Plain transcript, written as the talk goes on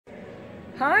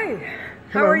Hi,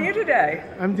 how Hello. are you today?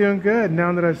 I'm doing good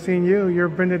now that I've seen you. You're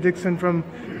Brenda Dickson from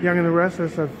Young and the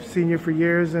Restless. I've seen you for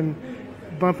years and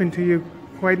bump into you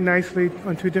quite nicely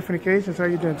on 2 different occasions. How are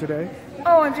you doing today?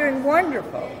 Oh, I'm doing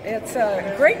wonderful. It's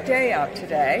a great day out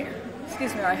today.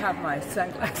 Excuse me, I have my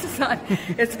sunglasses on.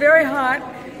 It's very hot,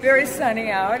 very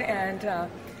sunny out, and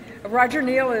Roger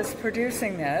Neal is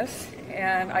producing this,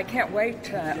 and I can't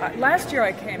wait. Last year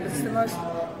I came. It's the most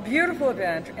beautiful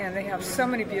event, and they have so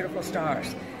many beautiful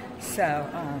stars. So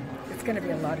it's going to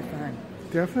be a lot of fun.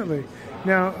 Definitely.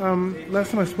 Now,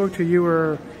 last time I spoke to you, you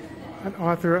were an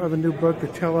author of a new book, the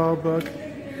Tell-All book.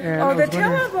 And the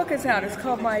Tell-All book is out. It's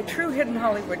called My True Hidden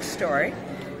Hollywood Story.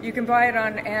 You can buy it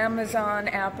on Amazon,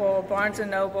 Apple, Barnes &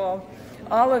 Noble,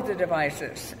 all of the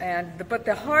devices. But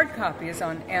the hard copy is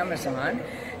on Amazon.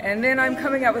 And then I'm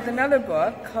coming out with another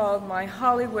book called My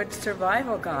Hollywood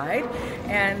Survival Guide,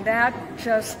 and that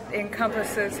just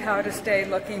encompasses how to stay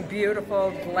looking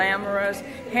beautiful, glamorous,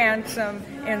 handsome,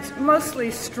 and mostly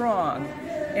strong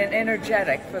and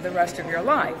energetic for the rest of your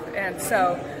life. And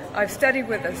so I've studied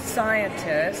with a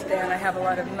scientist, and I have a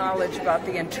lot of knowledge about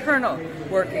the internal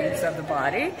workings of the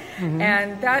body,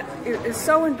 and that is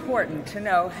so important to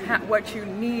know what you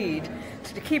need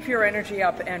to keep your energy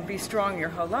up and be strong your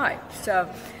whole life. So,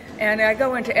 and I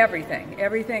go into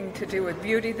everything to do with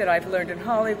beauty that I've learned in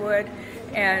Hollywood,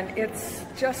 and it's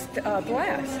just a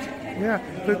blast. Yeah,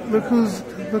 look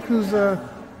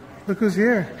who's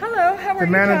here. Hello, how are you?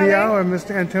 The man of the hour,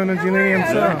 Mr. Antonio Giannini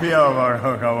himself.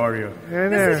 How are you? Hey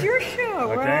there. This is your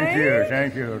show, right?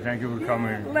 Thank you for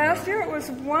coming. Last year it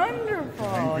was wonderful.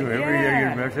 Thank you. Every year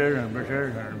you're better and better.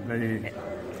 And very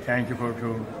thank you for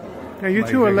Now, you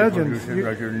two are legends. Producer,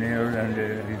 Roger Neal and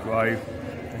his wife,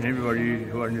 and everybody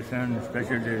who understands,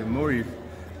 especially Maurice.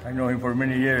 I know him for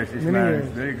many years. This man is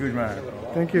a very good man.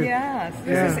 Thank you. Yes,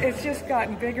 it's just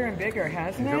gotten bigger and bigger,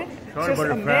 hasn't it? It's all just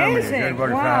about the amazing. family. It's about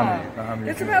Wow. the family.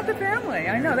 It's about the family.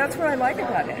 I know. That's what I like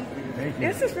about it. Thank you.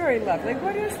 This is very lovely.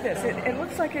 What is this? It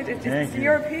looks like it's Thank you.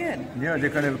 European. Yeah, they're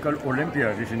going to call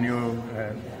Olympia. This is new.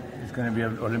 It's going to be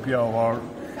an Olympia award.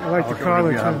 I like the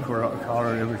collar, too.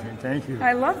 Collar and everything. Thank you.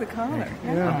 I love the collar.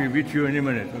 I'll be with you in a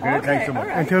minute. Okay, thanks so much. all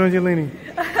right. Antonio Giannini,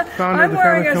 founder of I'm the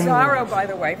wearing a Family Zaro, by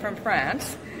the way, from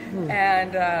France.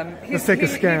 And Let's take a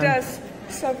scan. He does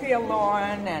Sophia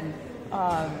Loren and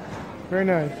Very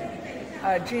nice.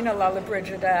 Gina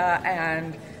Lollobrigida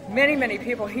and many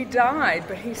people. He died,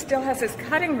 but he still has his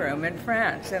cutting room in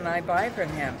France, and I buy from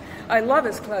him. I love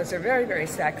his clothes. They're very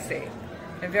sexy,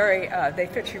 and they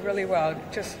fit you really well.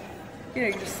 Just,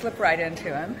 you just slip right into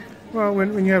them. Well,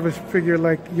 when you have a figure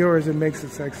like yours, it makes it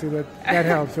sexy. That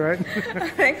helps, right?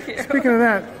 Thank you. Speaking of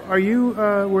that, are you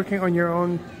working on your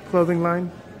own clothing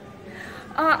line?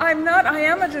 I'm not. I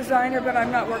am a designer, but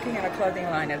I'm not working in a clothing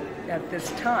line at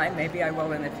this time. Maybe I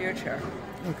will in the future.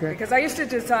 Okay. Because I used to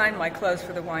design my clothes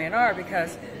for the Y&R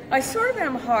because I sort of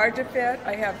am hard to fit.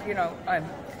 I have, I'm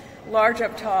large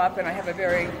up top, and I have a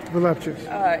very Voluptuous.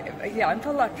 I'm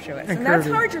voluptuous, and curvy. that's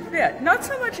hard to fit. Not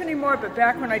so much anymore, but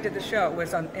back when I did the show, it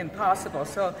was impossible.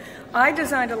 So I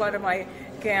designed a lot of my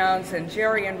gowns, and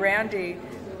Jerry and Randy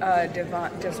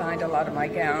designed a lot of my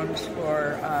gowns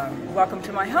for Welcome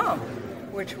to My Home,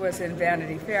 which was in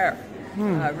Vanity Fair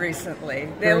recently.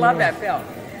 They love that film,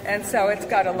 and so it's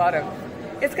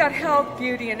got health,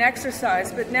 beauty, and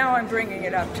exercise. But now I'm bringing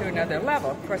it up to another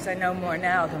level. Of course, I know more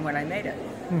now than when I made it.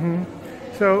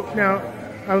 So now,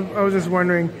 I was just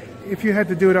wondering, if you had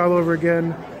to do it all over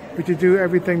again, would you do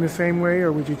everything the same way,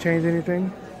 or would you change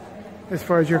anything as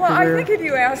far as your career? I think if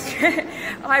you asked,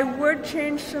 I would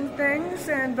change some things,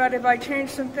 but if I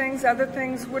changed some things, other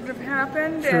things would have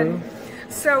happened. True. And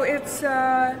so it's,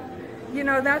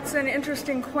 that's an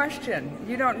interesting question.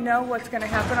 You don't know what's going to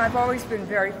happen. I've always been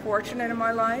very fortunate in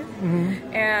my life,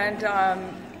 and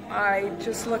I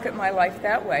just look at my life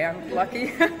that way. I'm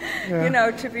lucky,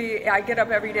 I get up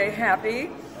every day happy.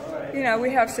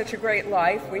 We have such a great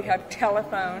life. We have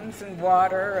telephones and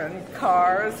water and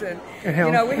cars, and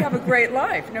we have a great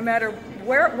life. No matter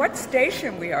what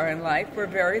station we are in life, we're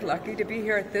very lucky to be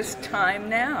here at this time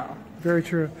now. Very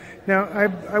true. Now,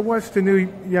 I watched the new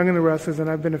Young and the Restless, and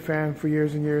I've been a fan for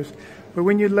years and years. But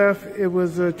when you left, it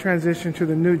was a transition to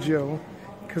the new Jill,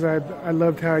 because I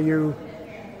loved how your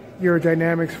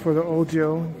dynamics for the old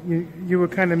Jill. You were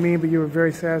kind of mean, but you were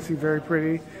very sassy, very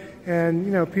pretty.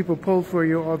 And, people pulled for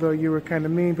you, although you were kind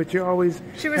of mean, but you always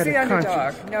She was had the a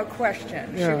underdog, conscience. no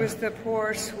question. Yeah. She was the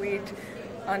poor, sweet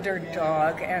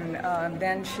underdog, and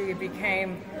then she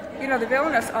became, the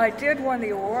villainess. I did win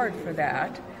the award for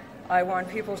that. I won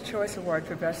People's Choice Award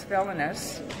for Best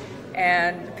Villainess.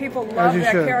 And people love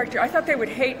that should. character. I thought they would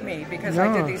hate me because I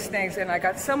No. did these things, and I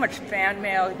got so much fan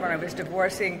mail when I was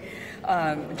divorcing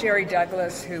Jerry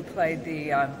Douglas, who played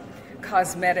the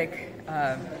cosmetic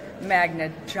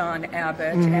magnate John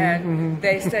Abbott, and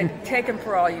they said, take him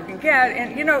for all you can get.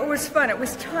 And, you know, it was fun. It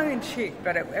was tongue-in-cheek,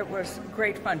 but it was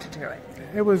great fun to do it.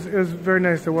 It was very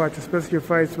nice to watch, especially your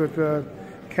fights with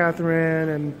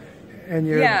Catherine and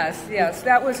your... Yes,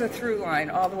 that was a through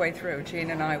line all the way through. Jean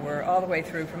and I were all the way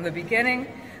through, from the beginning,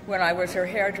 when I was her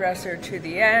hairdresser, to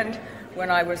the end,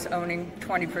 when I was owning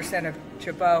 20% of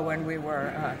Jabot, when we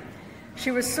were...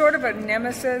 she was sort of a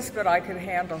nemesis, but I could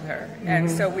handle her, and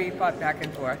so we fought back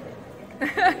and forth.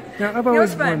 Now, I've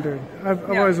always wondered,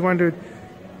 always wondered,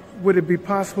 would it be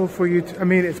possible for you to, I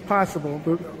mean, it's possible,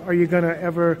 but are you going to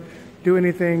ever do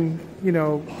anything, you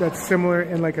know, that's similar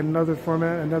in like another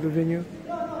format, another venue?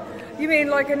 You mean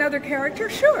like another character?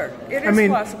 Sure, it is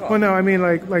possible. Well, no, I mean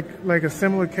like a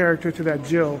similar character to that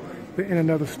Jill, but in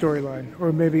another storyline,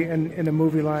 or maybe in a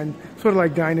movie line, sort of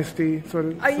like Dynasty, sort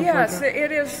of. Yes, like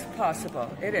it is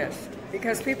possible. It is,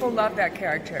 because people love that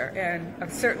character,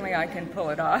 and certainly I can pull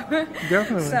it off.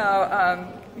 Definitely.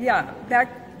 So, yeah,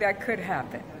 that could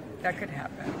happen. That could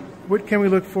happen. What can we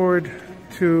look forward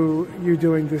to you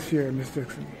doing this year, Ms.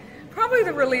 Dickson? Probably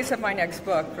the release of my next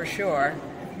book, for sure.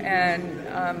 And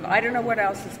I don't know what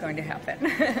else is going to happen.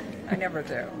 I never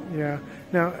do. Yeah.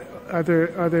 Now, are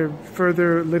there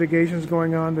further litigations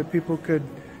going on that people could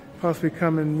possibly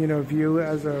come and view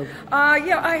as a?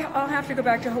 Yeah, I'll have to go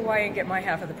back to Hawaii and get my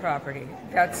half of the property.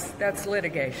 That's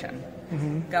litigation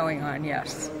going on.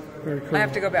 Yes. Very cool. I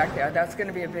have to go back there. That's going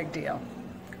to be a big deal.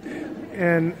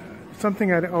 And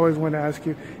something I'd always want to ask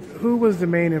you: who was the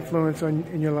main influence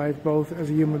in your life, both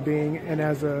as a human being and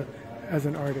as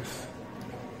an artist?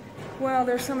 Well,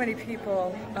 there's so many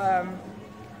people.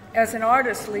 As an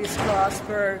artist, Lee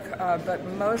Strasberg, but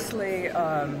mostly,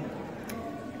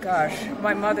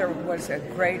 my mother was a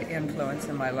great influence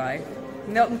in my life.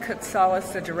 Milton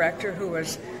Katsalis, the director, who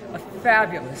was a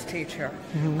fabulous teacher,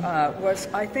 was,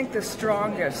 I think, the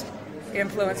strongest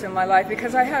influence in my life,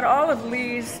 because I had all of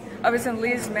Lee's, I was in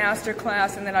Lee's master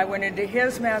class, and then I went into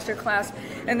his master class,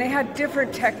 and they had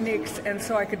different techniques, and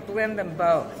so I could blend them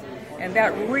both. And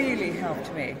that really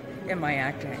helped me in my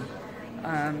acting.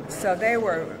 So they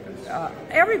were,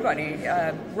 everybody,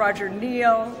 Roger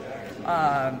Neal,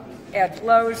 Ed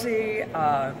Losey,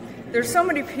 there's so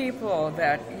many people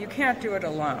that you can't do it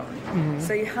alone.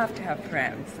 So you have to have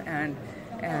friends, and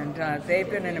they've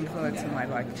been an influence in my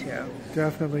life too.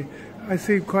 Definitely. I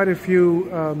see quite a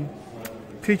few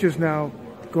teachers now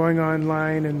going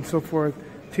online and so forth,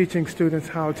 teaching students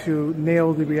how to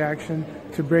nail the reaction,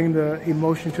 to bring the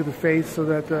emotion to the face so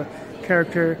that the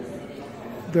character,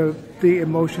 the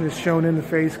emotion is shown in the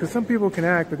face, because some people can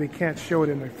act but they can't show it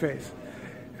in their face.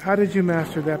 How did you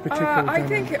master that particular I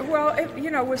think, well,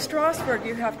 with Strasberg,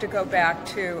 you have to go back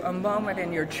to a moment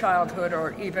in your childhood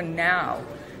or even now.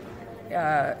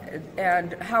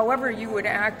 And however you would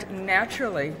act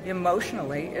naturally,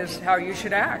 emotionally, is how you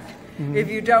should act.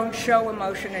 If you don't show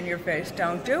emotion in your face,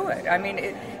 don't do it. I mean,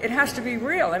 it has to be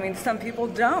real. I mean, some people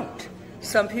don't.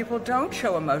 Some people don't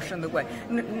show emotion the way.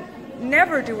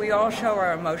 Never do we all show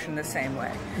our emotion the same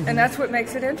way. And that's what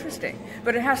makes it interesting.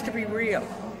 But it has to be real.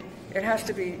 It has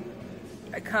to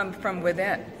come from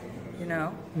within,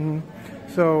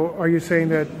 So are you saying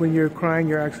that when you're crying,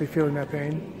 you're actually feeling that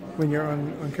pain when you're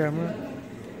on camera?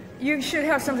 You should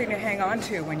have something to hang on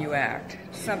to when you act,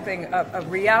 something, a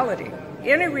reality,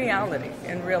 any reality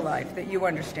in real life that you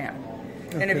understand.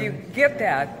 Okay. And if you get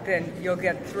that, then you'll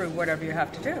get through whatever you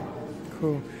have to do.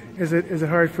 Cool. Is it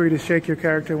hard for you to shake your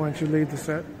character once you leave the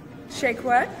set? Shake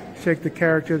what? Shake the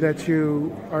character that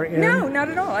you are in? No, not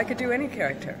at all. I could do any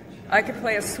character. I could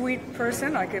play a sweet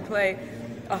person. I could play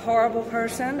a horrible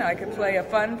person. I could play a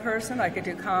fun person. I could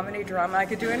do comedy, drama. I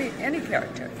could do any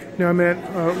character. No, I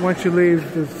meant once you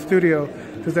leave the studio,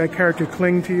 does that character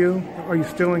cling to you? Are you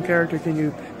still in character? Can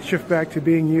you shift back to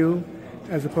being you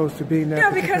as opposed to being that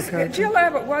particular character? Yeah, because Jill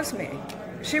Abbott was me.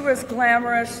 She was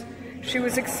glamorous. She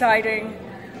was exciting.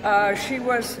 She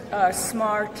was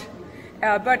smart.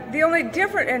 But the only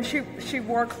difference, and she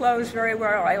wore clothes very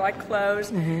well. I like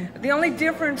clothes. The only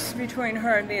difference between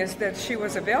her and me is that she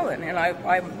was a villain, and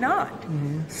I'm not.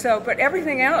 So, but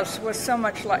everything else was so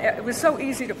much like, it was so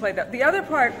easy to play that. The other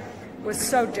part was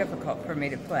so difficult for me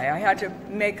to play. I had to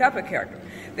make up a character.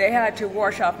 They had to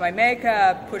wash off my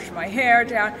makeup, push my hair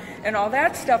down, and all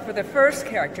that stuff for the first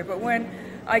character. But when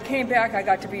I came back, I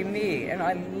got to be me, and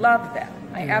I loved that.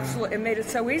 It made it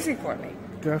so easy for me.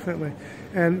 Definitely.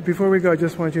 And before we go, I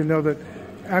just want you to know that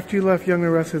after you left Young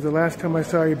and Restless, the last time I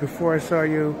saw you, before I saw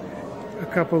you a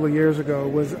couple of years ago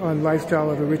was on Lifestyle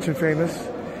of the Rich and Famous.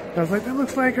 And I was like, that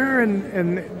looks like her.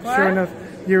 And sure enough,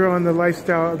 you're on the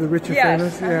Lifestyle of the Rich and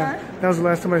Famous. Yeah, that was the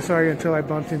last time I saw you until I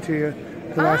bumped into you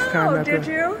the last time. Oh, did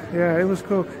you? Yeah, it was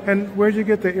cool. And where'd you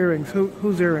get the earrings?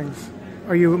 Whose earrings?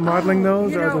 Are you modeling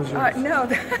those? Or are those yours? No,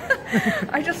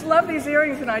 I just love these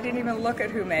earrings, and I didn't even look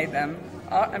at who made them.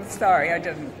 I'm sorry, I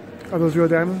didn't. Are those real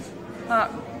diamonds?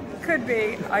 Could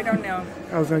be. I don't know.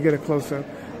 I was going to get a close-up.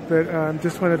 But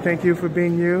just want to thank you for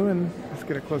being you, and let's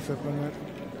get a close-up on that.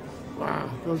 Wow,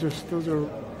 those are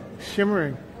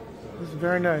shimmering. This is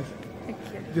very nice. Thank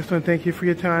you. Just want to thank you for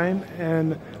your time.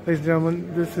 And ladies and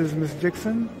gentlemen, this is Miss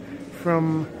Dickson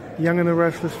from Young and the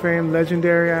Restless fame,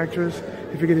 legendary actress.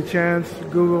 If you get a chance,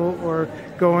 Google or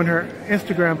go on her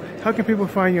Instagram. How can people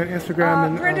find you on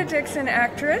Instagram? Brenda Dickson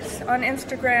Actress on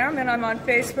Instagram, and I'm on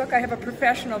Facebook. I have a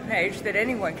professional page that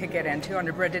anyone can get into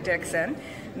under Brenda Dickson.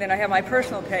 And then I have my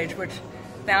personal page, which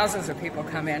thousands of people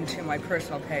come into my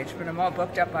personal page, but I'm all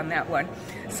booked up on that one.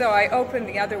 So I opened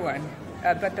the other one,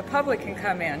 but the public can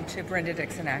come in to Brenda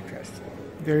Dickson Actress.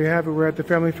 There you have it. We're at the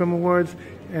Family Film Awards,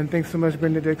 and thanks so much,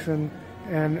 Brenda Dickson.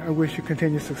 And I wish you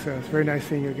continued success. Very nice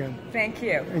seeing you again. Thank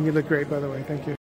you. And you look great, by the way. Thank you.